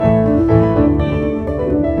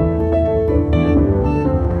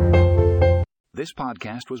This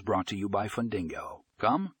podcast was brought to you by Fundingo.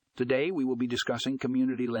 Today we will be discussing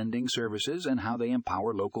community lending services and how they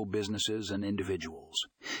empower local businesses and individuals.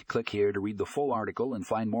 Click here to read the full article and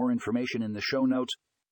find more information in the show notes,